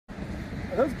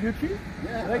Are those Gucci?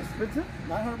 Yeah. Are they expensive?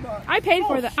 $900. I paid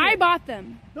for them. shit. I bought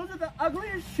them. Those are the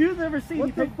ugliest shoes I've ever seen. What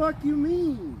You the paid- fuck you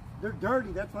mean? They're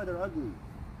dirty. That's why they're ugly.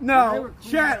 They No, were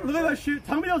clean chat. out, Look at right? those shoes.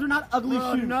 Tell me those are not ugly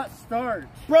Bro, shoes. do not starch.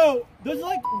 Bro, those are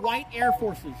like white Air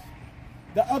Forces.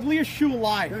 The ugliest shoe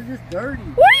alive. They're just dirty.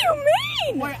 What do you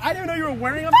mean? Wait, I didn't know you were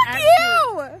wearing them. Fuck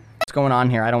you! What's going on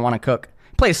here? I don't want to cook.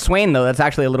 He plays Swain though. That's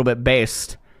actually a little bit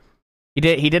based. He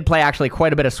did play actually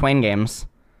quite a bit of Swain games.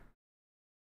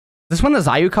 Is this when the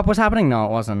Zayu Cup was happening? No,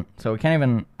 it wasn't. So we can't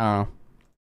even. I don't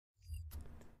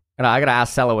know. I gotta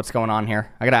ask Sella what's going on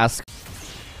here. I gotta ask.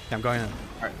 Yeah, I'm going in.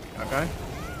 Alright, okay.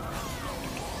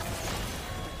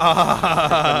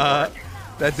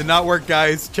 That did not work,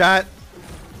 guys. Chat.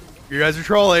 You guys are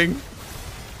trolling.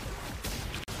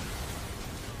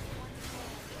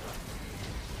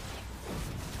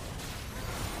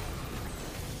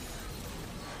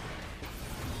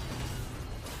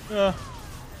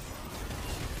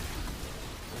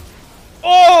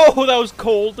 Oh, that was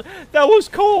cold. That was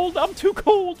cold. I'm too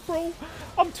cold, bro.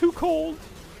 I'm too cold.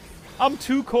 I'm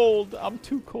too cold. I'm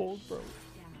too cold, bro.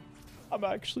 I'm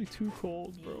actually too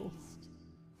cold, bro.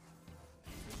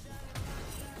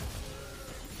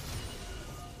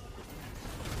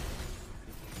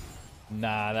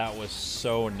 Nah, that was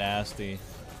so nasty.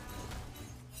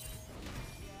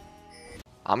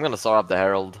 I'm gonna start up the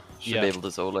Herald. Should Yeah. be able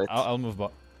to solo it. I'll move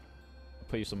back.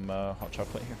 Put you some hot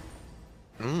chocolate here.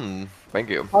 Thank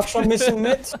you. Actually missing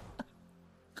mid.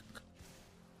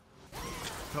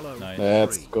 Nice.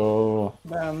 Let's go.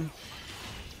 Man,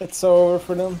 it's over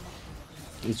for them.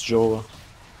 It's Joe.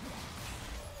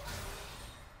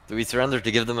 Do we surrender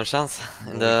to give them a chance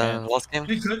in the last game?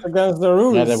 Against the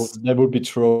rules. Yeah, that would be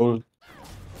troll.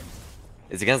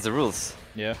 It's against the rules.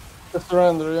 Yeah. The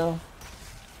surrender, yeah.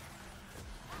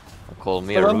 Call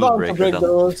me But a I'm rule down to breaker break then. the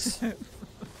rules.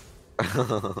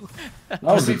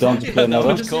 Now would be down to play That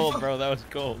another. was cold, bro. That was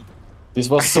cold. This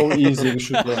was so easy, we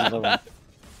should play another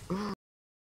one.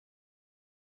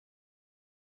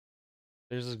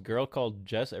 There's this girl called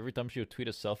Jess. Every time she would tweet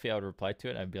a selfie, I would reply to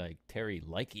it. And I'd be like, Terry,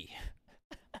 likey.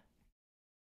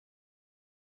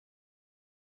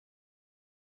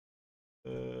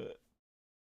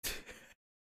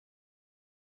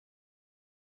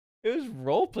 It was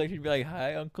roleplay. She'd be like,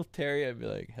 "Hi, Uncle Terry." I'd be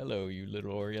like, "Hello, you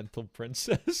little Oriental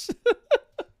princess."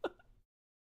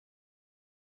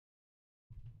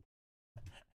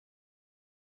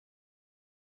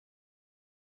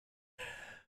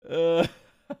 uh.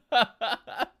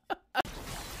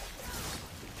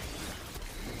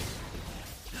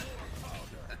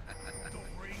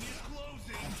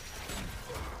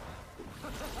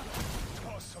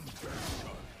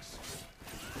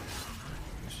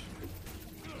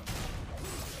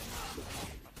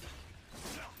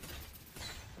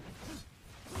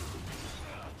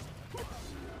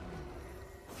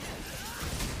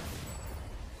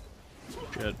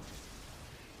 Shit.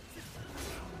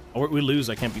 Oh, we lose.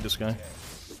 I can't beat this guy.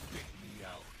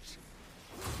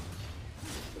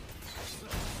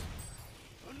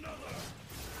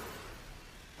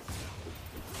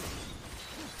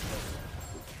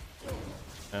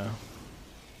 Yeah.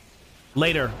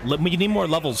 Later. We need more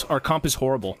levels. Our comp is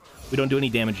horrible. We don't do any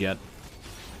damage yet.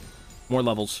 More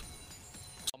levels.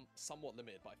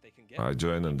 I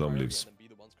join and Dom leaves.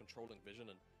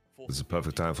 It's a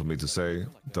perfect time for me to say,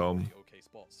 Dom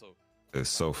is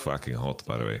so fucking hot,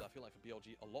 by the way.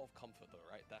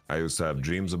 I used to have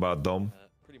dreams about Dom.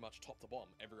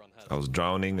 I was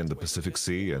drowning in the Pacific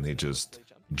Sea and he just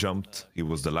jumped. He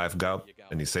was the lifeguard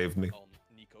and he saved me. One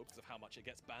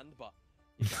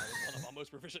of our most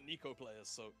proficient Nico players,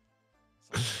 so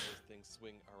sometimes those things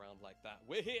swing around like that.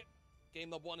 We're here.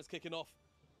 Game number 1 is kicking off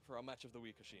for our match of the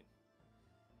week, Ashin.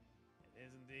 It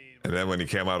is indeed. And then when he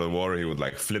came out of the water, he would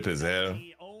like flip his hair.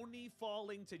 Only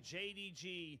falling to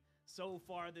JDG so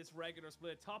far this regular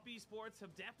split. Top Esports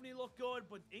have definitely looked good,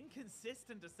 but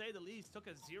inconsistent to say the least. Took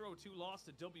a 0-2 loss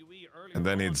to WE earlier. And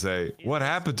then he'd say, what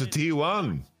happened to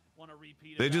T1?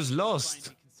 They just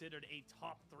lost. Considered a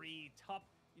top 3, top,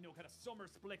 kind of summer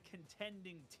split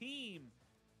contending team.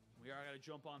 We are going to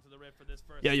jump onto the rift for this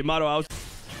first. Yeah, Yamato out.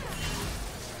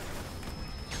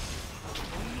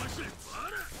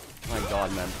 Oh my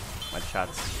god, man. My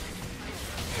chats.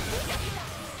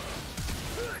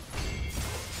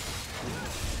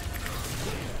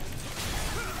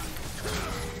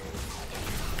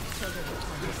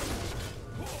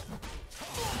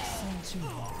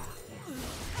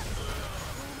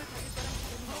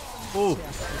 Oh.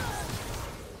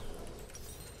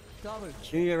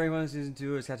 Can you get rank 1 season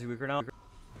 2? It's got 2 weaker now.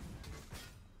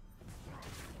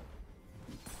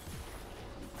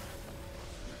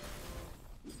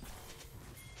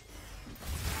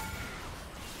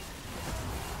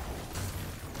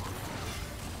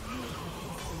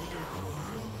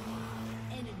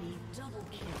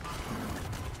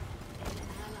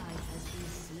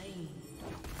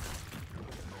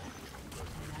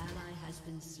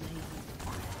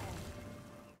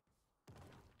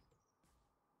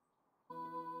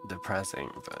 Depressing,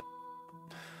 but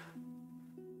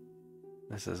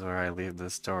this is where I leave the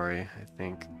story, I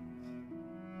think.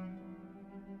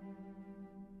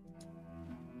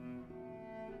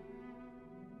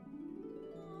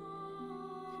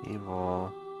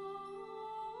 Evil.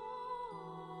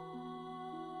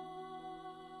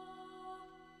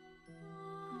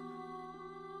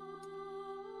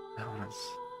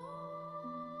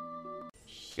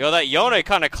 Yo, that Yone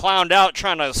kind of clowned out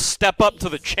trying to step up to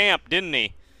the champ, didn't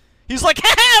he? He's like,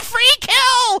 haha, free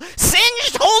kill!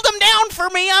 Singed, hold him down for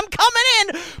me, I'm coming in!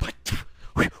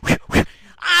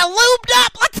 I lubed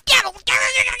up, let's get him!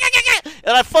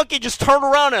 And I fucking just turned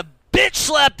around and bitch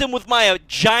slapped him with my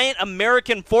giant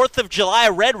American 4th of July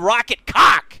red rocket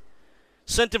cock!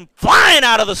 Sent him flying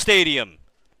out of the stadium!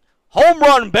 Home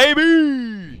run,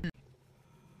 baby!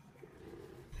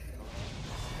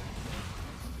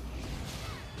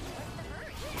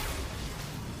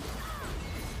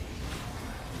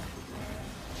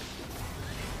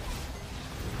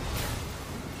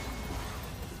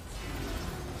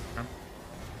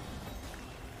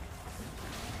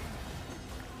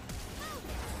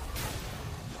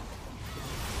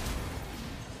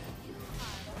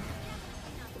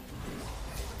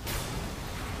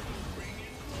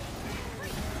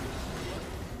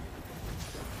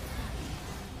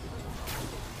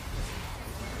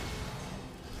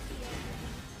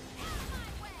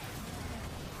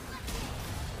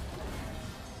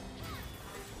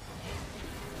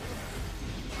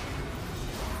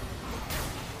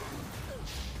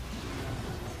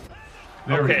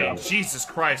 Okay, Jesus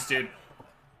Christ, dude.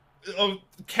 Oh,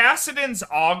 Kassadin's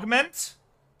augment,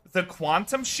 the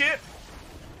quantum shit,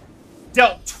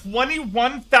 dealt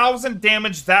 21,000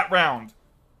 damage that round.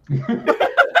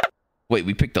 Wait,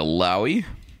 we picked a Lowy?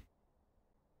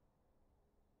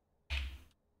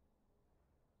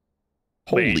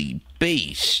 Holy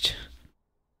beast.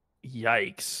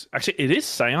 Yikes. Actually, it is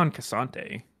Scion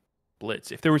Cassante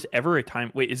Blitz. If there was ever a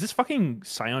time... Wait, is this fucking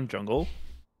Scion Jungle?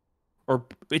 Or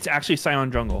it's actually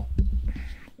Scion Jungle.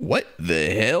 What the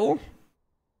hell?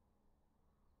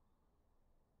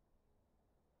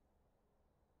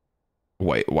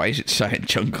 Why is it Scion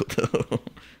Jungle though?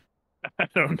 I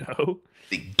don't know.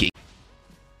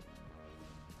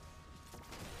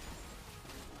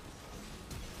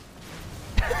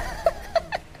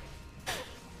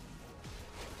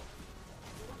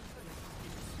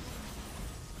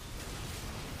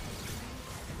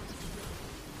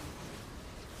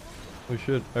 Oh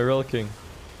shit, Irel King.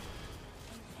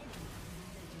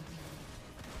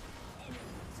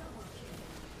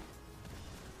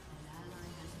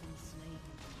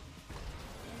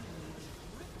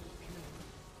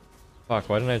 Fuck,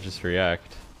 why didn't I just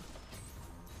react?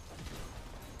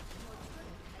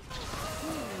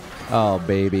 Oh,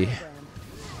 baby.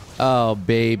 Oh,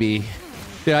 baby.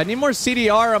 Dude, I need more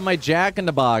CDR on my Jack in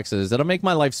the Boxes. That'll make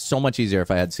my life so much easier if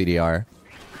I had CDR.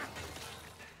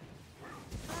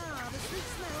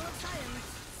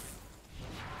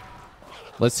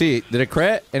 Let's see. Did it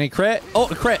crit? Any crit? Oh,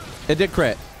 it crit. It did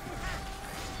crit.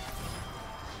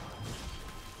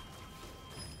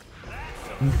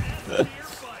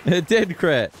 It did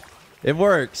crit. It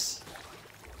works.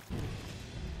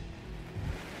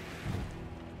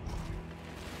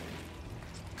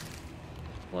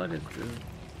 What is this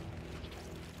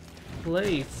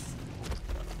place?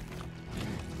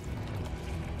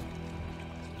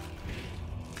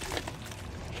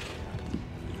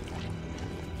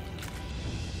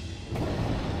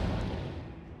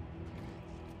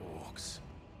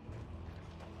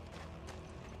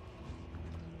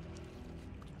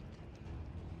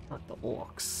 Not the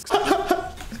orcs.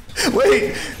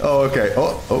 Wait! Oh, okay.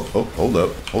 Oh, hold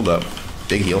up. Hold up.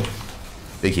 Big heal.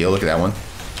 Big heal. Look at that one.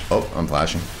 Oh, I'm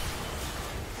flashing.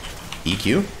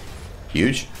 EQ.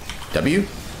 Huge. W.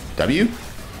 W.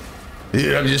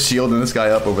 Dude, I'm just shielding this guy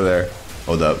up over there.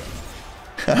 Hold up.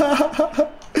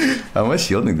 How much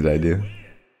shielding did I do?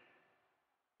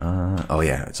 Oh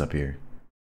yeah, it's up here.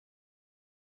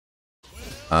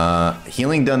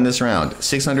 Healing done this round.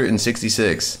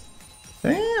 666.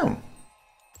 Damn.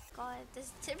 God,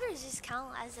 does Tibbers just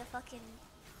count as a fucking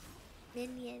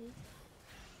minion?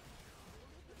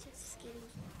 Just kidding.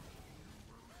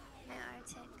 My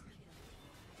Arctic.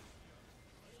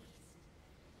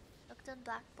 Looked on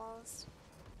black balls.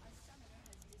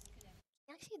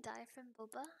 You actually die from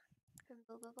boba? From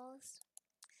boba balls?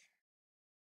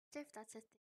 I wonder if that's a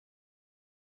thing.